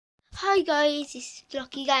Hi guys, this is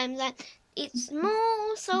Lucky Games and it's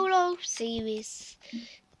more solo series.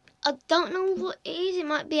 I don't know what it is, it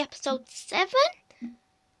might be episode 7.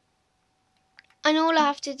 And all I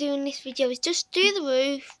have to do in this video is just do the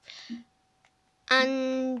roof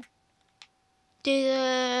and do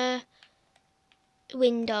the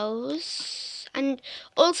windows. And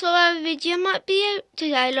also a video might be out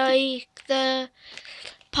today, like the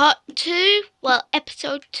part 2, well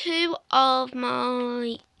episode 2 of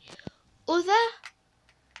my other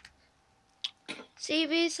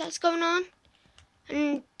series that's going on,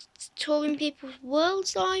 and touring people's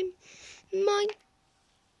worlds.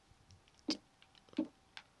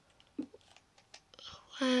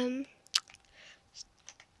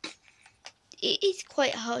 It is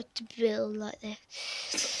quite hard to build like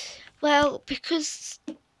this. Well,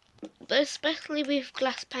 but especially with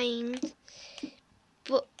glass panes,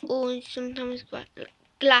 or sometimes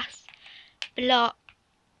glass block.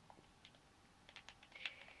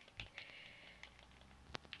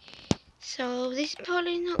 So this is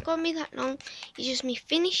probably not going to be that long. It's just me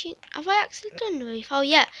finishing. Have I actually done the roof? Oh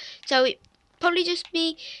yeah. So it probably just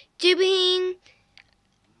be doing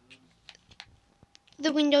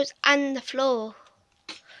the windows and the floor.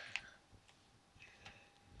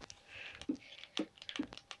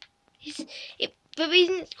 The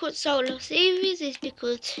reason it's called solo series is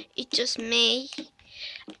because it's just me,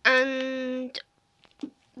 and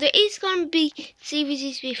there is going to be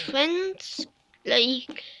series with friends,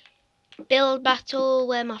 like build battle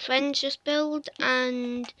where my friends just build,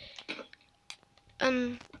 and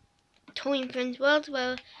touring friends world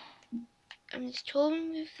where I'm just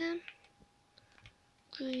touring with them.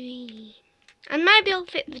 Green, and maybe I'll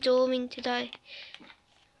fit the door in today.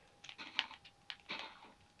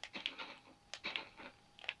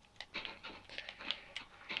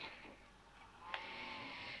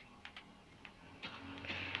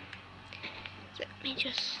 Let me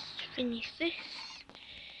just finish this.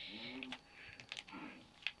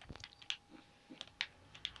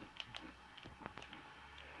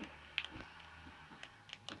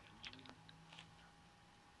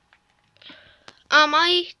 I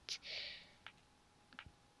might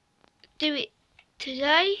do it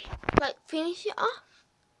today, like finish it off.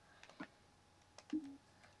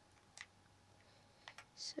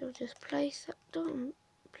 So just place that down,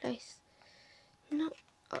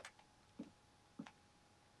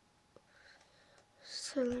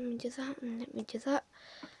 so let me do that, and let me do that.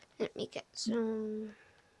 Let me get some.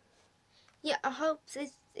 Yeah, I hope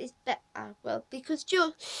this is better. Well, because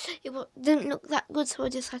it didn't look that good, so I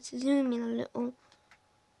just had to zoom in a little.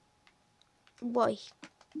 Why?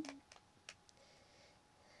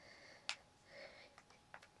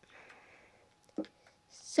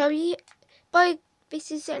 So yeah, bye.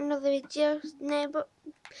 This is another video now, but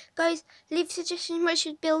guys, leave suggestions what I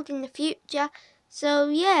should build in the future. So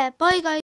yeah, bye guys.